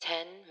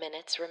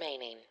minutes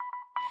remaining.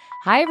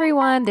 Hi,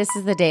 everyone. This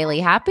is the Daily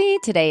Happy.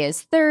 Today is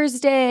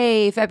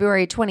Thursday,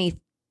 February 24th,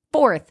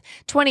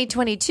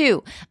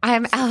 2022.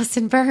 I'm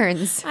Allison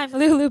Burns. I'm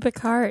Lulu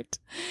Picard.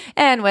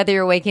 And whether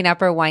you're waking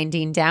up or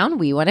winding down,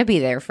 we want to be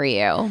there for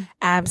you.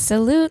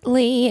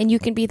 Absolutely. And you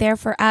can be there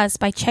for us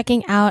by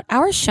checking out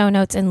our show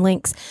notes and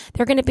links.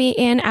 They're going to be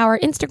in our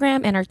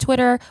Instagram and our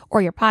Twitter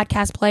or your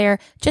podcast player.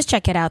 Just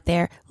check it out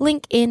there.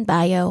 Link in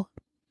bio.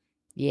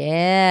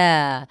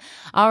 Yeah.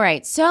 All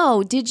right.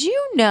 So did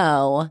you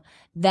know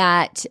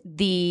that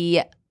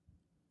the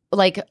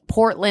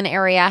Portland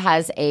area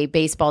has a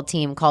baseball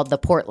team called the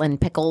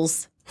Portland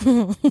Pickles?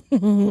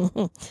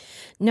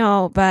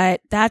 No,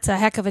 but that's a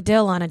heck of a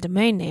deal on a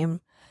domain name.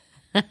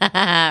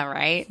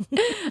 Right?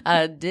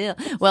 A deal.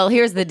 Well,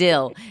 here's the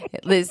deal.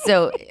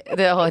 So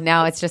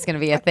now it's just going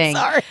to be a thing.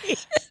 Sorry.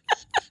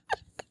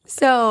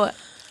 So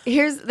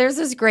there's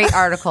this great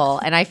article,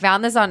 and I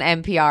found this on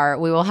NPR.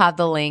 We will have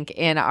the link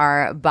in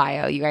our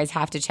bio. You guys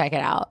have to check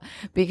it out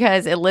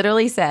because it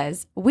literally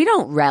says, we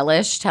don't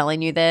relish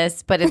telling you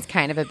this, but it's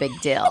kind of a big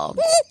deal.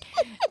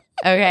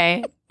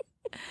 Okay.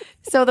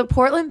 So the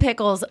Portland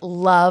Pickles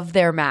love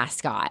their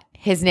mascot.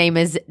 His name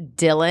is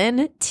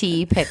Dylan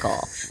T. Pickle.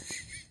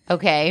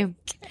 Okay.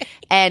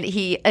 And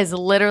he is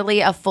literally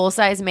a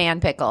full-size man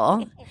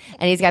pickle.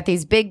 And he's got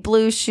these big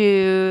blue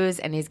shoes,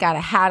 and he's got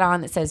a hat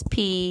on that says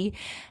P.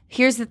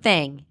 Here's the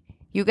thing.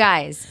 You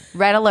guys,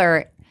 red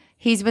alert,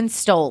 he's been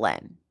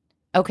stolen.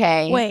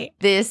 Okay? Wait.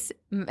 This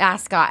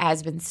mascot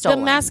has been stolen.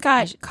 The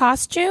mascot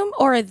costume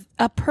or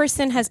a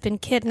person has been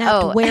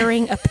kidnapped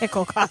wearing a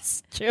pickle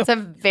costume? It's a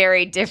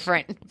very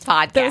different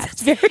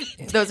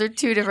podcast. Those are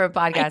two different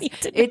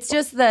podcasts. It's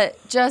just the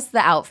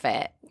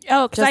outfit.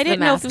 Oh, because I didn't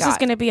know if this was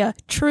going to be a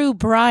true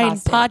Brian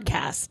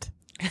podcast.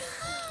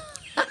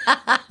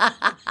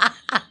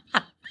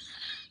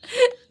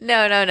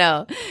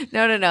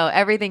 No.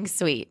 Everything's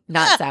sweet,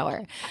 not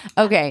sour.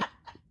 Okay.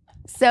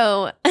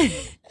 So,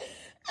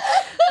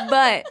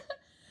 but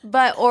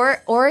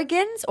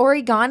Oregonians?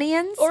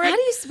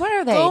 What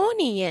are they?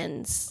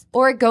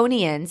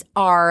 Oregonians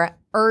are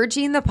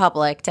urging the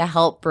public to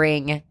help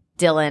bring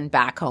Dylan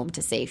back home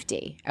to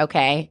safety.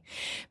 Okay.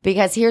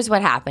 Because here's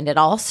what happened. It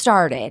all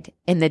started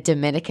in the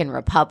Dominican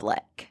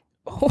Republic.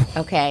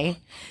 Okay.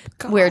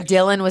 Where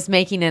Dylan was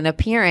making an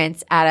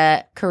appearance at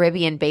a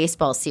Caribbean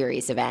baseball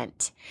series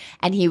event.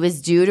 And he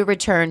was due to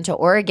return to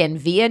Oregon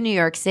via New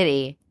York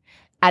City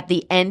at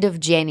the end of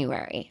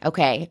January.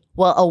 Okay.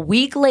 Well, a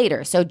week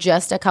later, so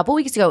just a couple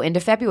weeks ago into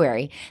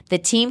February, the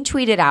team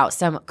tweeted out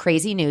some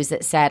crazy news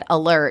that said,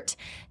 alert,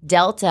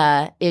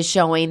 Delta is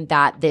showing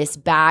that this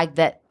bag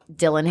that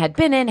Dylan had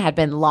been in had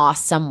been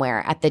lost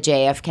somewhere at the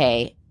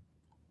JFK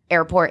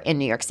airport in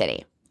New York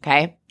City.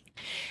 Okay.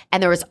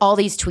 And there was all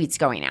these tweets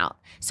going out.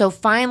 So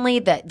finally,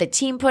 the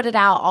team put it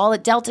out. All the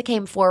Delta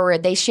came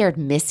forward. They shared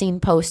missing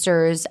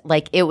posters.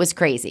 Like, it was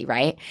crazy,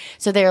 right?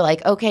 So they're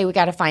like, okay, we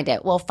got to find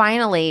it. Well,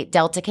 finally,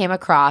 Delta came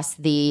across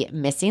the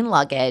missing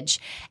luggage.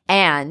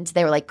 And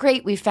they were like,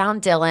 great, we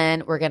found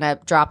Dylan. We're going to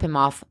drop him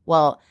off.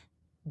 Well,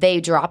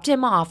 they dropped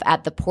him off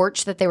at the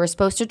porch that they were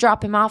supposed to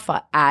drop him off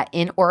at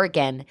in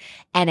Oregon.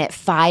 And at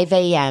 5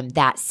 a.m.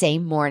 that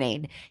same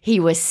morning, he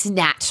was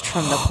snatched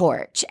from the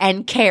porch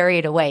and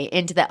carried away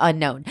into the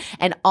unknown.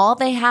 And all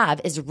they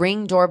have is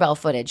Ring doorbell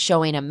footage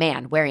showing a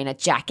man wearing a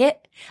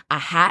jacket, a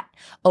hat,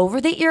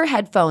 over-the-ear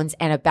headphones,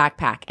 and a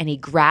backpack. And he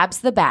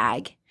grabs the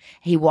bag.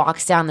 He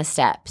walks down the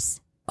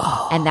steps.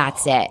 And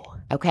that's it.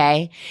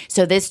 Okay?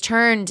 So this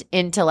turned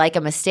into like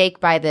a mistake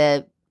by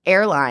the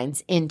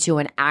airlines into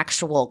an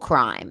actual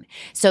crime.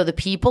 So the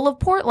people of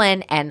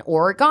Portland and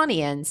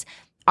Oregonians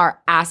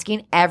are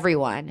asking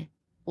everyone,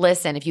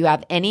 listen, if you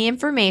have any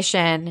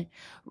information,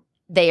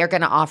 they are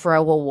going to offer a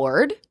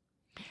reward.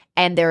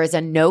 And there is a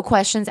no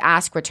questions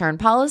asked return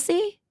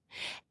policy.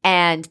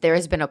 And there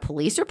has been a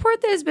police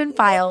report that has been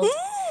filed.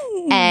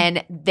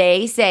 And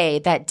they say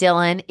that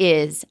Dylan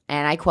is,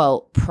 and I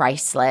quote,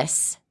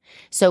 priceless.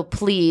 So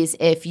please,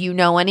 if you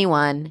know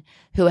anyone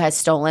who has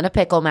stolen a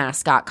pickle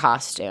mascot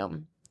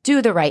costume, do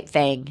the right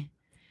thing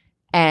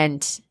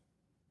and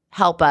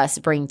help us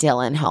bring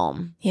Dylan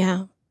home.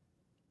 Yeah.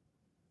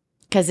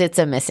 Because it's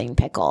a missing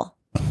pickle.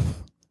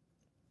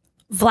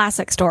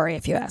 Vlasic story,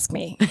 if you ask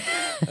me.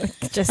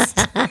 Just.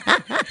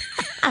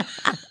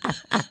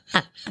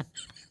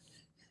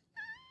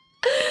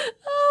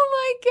 Oh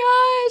my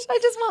gosh. I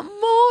just want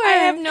more. I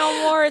have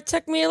no more. It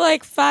took me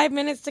like 5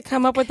 minutes to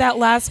come up with that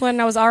last one.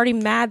 I was already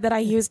mad that I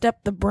used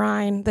up the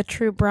brine, the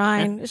true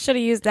brine. I should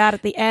have used that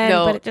at the end,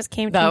 but it just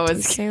came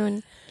too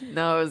soon.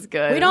 No, it was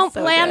good. We don't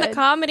plan the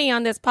comedy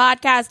on this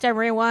podcast,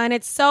 everyone.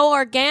 It's so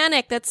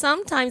organic that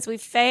sometimes we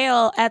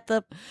fail at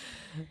the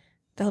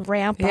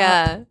ramp up.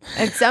 Yeah.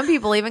 And some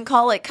people even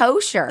call it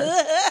kosher.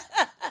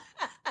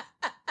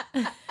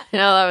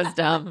 No, that was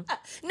dumb.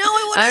 No,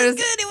 it wasn't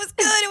good. It was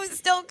good. It was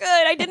still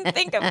good. I didn't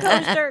think of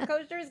kosher.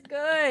 Kosher is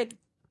good.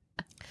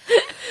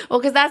 Well,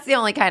 because that's the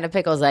only kind of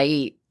pickles I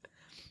eat.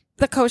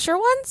 The kosher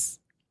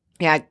ones?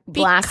 Yeah,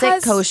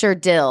 Vlasic kosher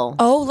dill.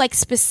 Oh, like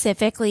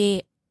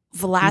specifically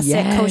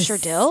Vlasic kosher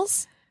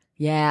dills?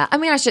 Yeah. I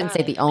mean, I shouldn't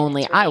say the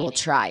only. I will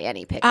try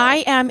any pickle.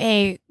 I am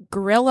a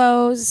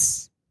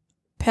Grillo's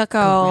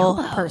pickle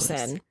Grillo's?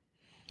 person.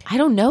 I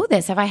don't know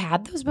this. Have I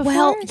had those before?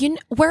 Well,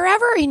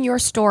 wherever in your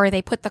store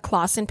they put the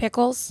Clausen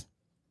pickles,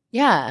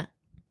 yeah.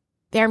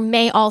 there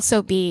may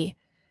also be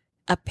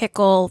a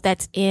pickle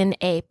that's in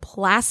a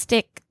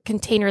plastic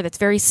container that's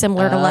very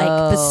similar to like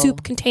the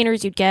soup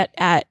containers you'd get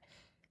at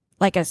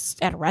like at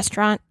a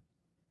restaurant.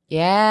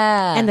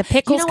 Yeah. And the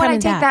pickles you know come what? I in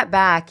take that. that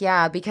back.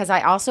 Yeah, because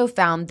I also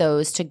found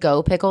those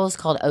to-go pickles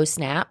called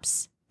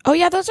O-Snaps. Oh,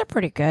 yeah, those are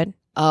pretty good.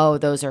 Oh,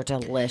 those are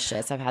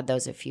delicious. I've had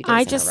those a few days I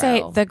in just a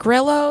say row. the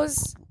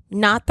Grillos,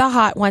 not the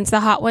hot ones.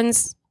 The hot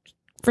ones,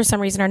 for some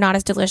reason, are not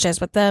as delicious,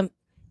 but the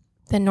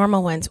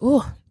normal ones,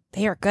 ooh,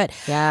 they are good.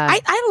 Yeah.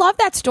 I love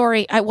that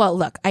story. Well,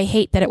 look, I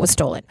hate that it was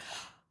stolen.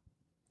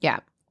 Yeah.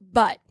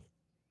 But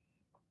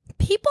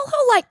people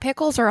who like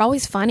pickles are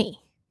always funny.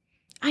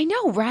 I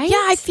know, right?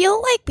 Yeah, I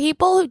feel like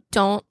people who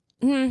don't,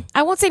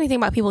 I won't say anything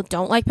about people who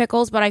don't like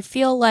pickles, but I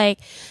feel like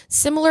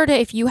similar to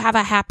if you have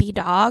a happy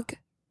dog,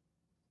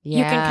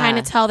 you can kind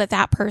of tell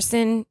that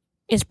person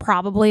is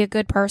probably a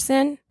good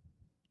person.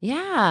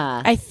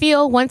 Yeah. I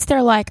feel once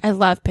they're like, I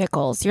love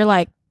pickles, you're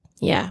like,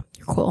 yeah,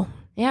 you're cool.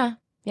 Yeah.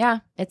 Yeah.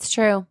 It's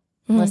true.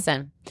 Mhm.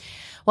 Listen.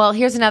 Well,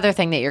 here's another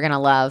thing that you're going to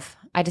love.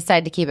 I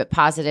decided to keep it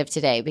positive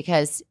today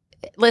because,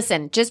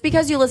 listen, just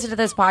because you listen to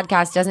this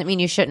podcast doesn't mean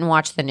you shouldn't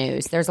watch the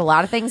news. There's a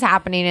lot of things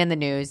happening in the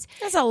news.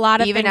 There's a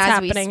lot of Even things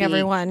as we happening, speak.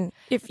 everyone.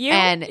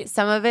 And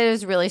some of it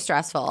is really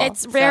stressful.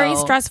 It's very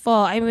So- stressful.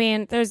 I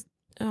mean, is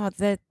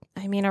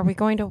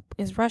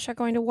Russia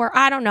going to war?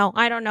 I don't know.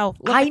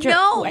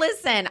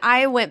 Listen,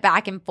 I went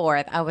back and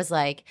forth. I was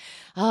like,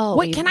 oh.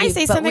 Wait, can I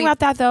say something about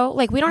that though?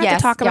 Like, we don't have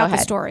Yes, to talk go about the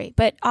ahead. story,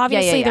 but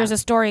obviously yeah. there's a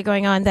story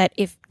going on that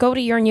go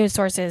to your news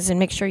sources and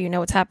make sure you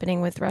know what's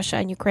happening with Russia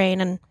and Ukraine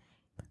and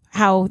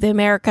how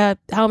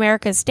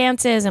America's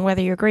stance is and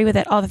whether you agree with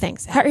it, all the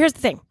things. Here's the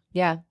thing.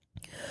 Yeah.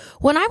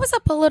 When I was a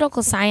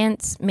political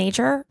science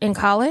major in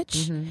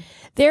college, Mm-hmm.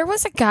 there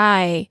was a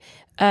guy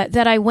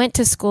that I went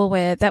to school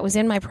with that was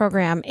in my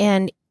program,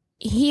 and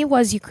he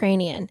was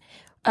Ukrainian,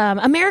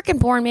 American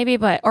born, maybe,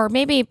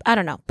 I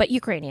don't know, but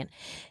Ukrainian.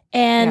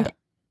 And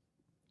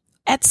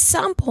at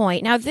some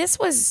point, now this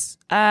was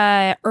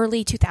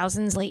early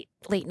 2000s, late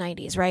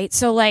 90s, right?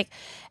 So like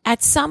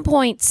at some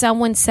point,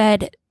 someone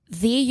said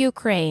the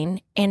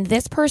Ukraine, and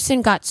this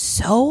person got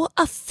so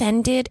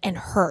offended and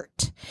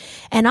hurt,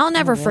 and I'll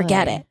never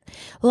forget really? it.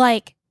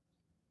 Like,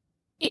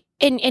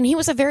 and he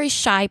was a very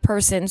shy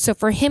person. So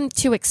for him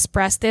to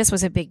express this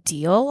was a big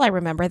deal. I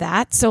remember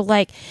that. So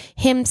like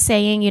him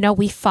saying,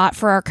 we fought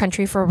for our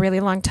country for a really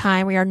long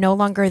time. We are no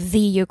longer the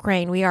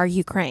Ukraine. We are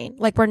Ukraine.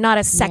 Like we're not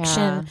a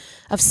section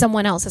of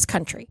someone else's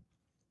country.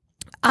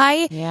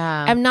 I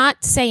am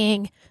not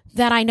saying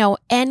that I know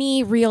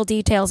any real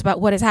details about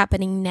what is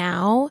happening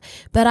now,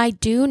 but I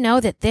do know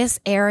that this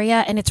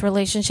area and its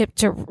relationship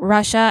to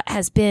Russia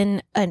has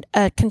been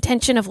a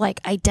contention of like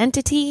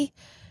identity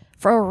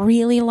for a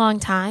really long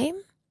time.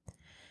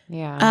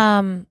 Yeah.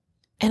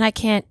 And I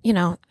can't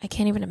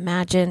even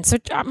imagine. So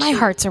my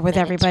hearts are with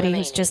everybody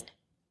who's just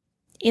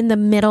in the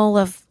middle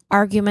of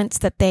arguments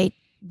that they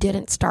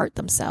didn't start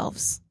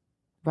themselves.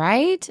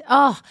 Right?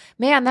 Oh,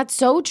 man, that's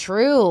so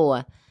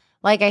true.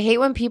 Like, I hate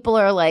when people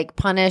are like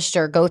punished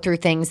or go through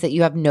things that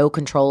you have no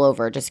control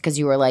over just because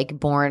you were like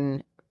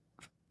born,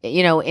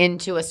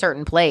 into a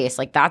certain place.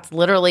 Like, that's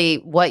literally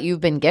what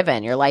you've been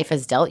given. Your life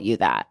has dealt you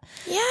that.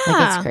 Yeah.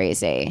 Like, it's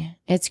crazy.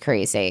 It's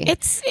crazy.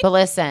 But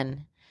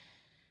listen.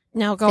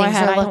 No, go things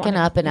ahead. are looking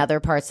up in other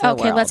parts of the world.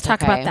 Okay, let's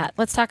talk about that.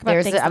 Let's talk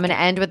about things. I'm going to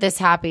end with this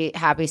happy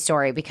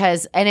story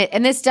because,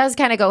 and this does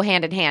kind of go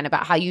hand in hand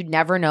about how you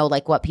never know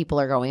like what people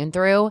are going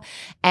through.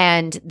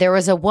 And there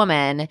was a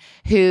woman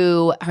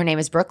who, her name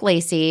is Brooke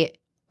Lacey.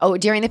 Oh,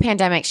 during the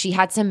pandemic, she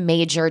had some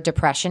major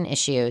depression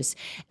issues.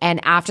 And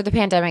after the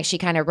pandemic, she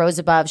kind of rose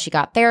above. She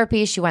got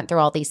therapy. She went through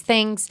all these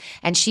things.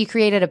 And she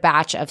created a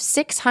batch of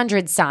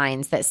 600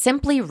 signs that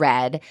simply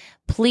read,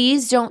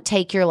 "Please don't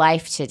take your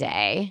life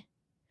today.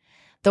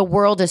 The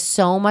world is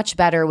so much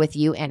better with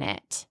you in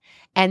it."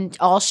 And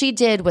all she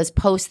did was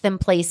post them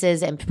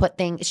places and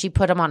she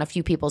put them on a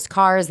few people's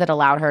cars that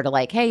allowed her to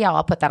like, hey, y'all,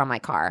 I'll put that on my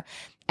car.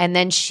 And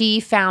then she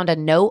found a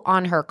note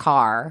on her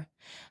car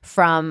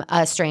from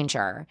a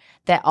stranger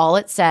that all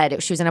it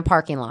said, she was in a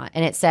parking lot,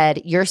 and it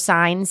said, "Your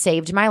sign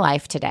saved my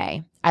life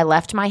today. I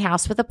left my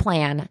house with a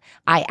plan.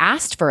 I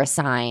asked for a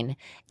sign.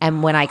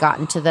 And when I got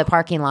into the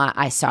parking lot,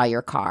 I saw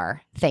your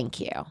car.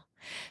 Thank you."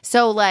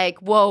 So like,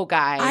 whoa,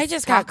 guys. I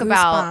just got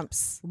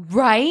goosebumps.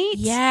 Right?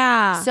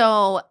 Yeah.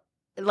 So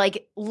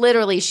like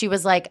literally she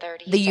was like,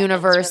 the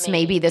universe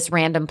may be this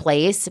random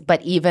place,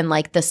 but even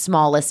like the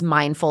smallest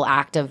mindful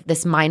act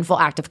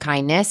of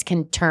kindness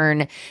can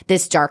turn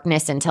this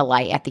darkness into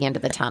light at the end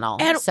of the tunnel.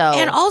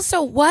 And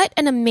also what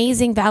an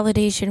amazing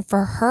validation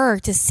for her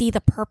to see the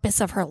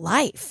purpose of her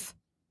life.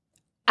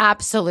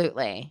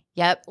 Absolutely.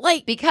 Yep.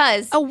 Like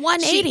because a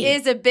 180 she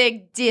is a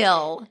big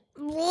deal.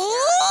 I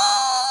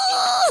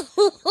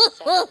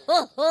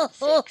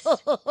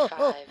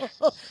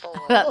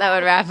thought that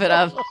would wrap it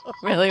up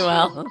really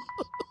well.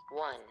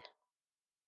 1.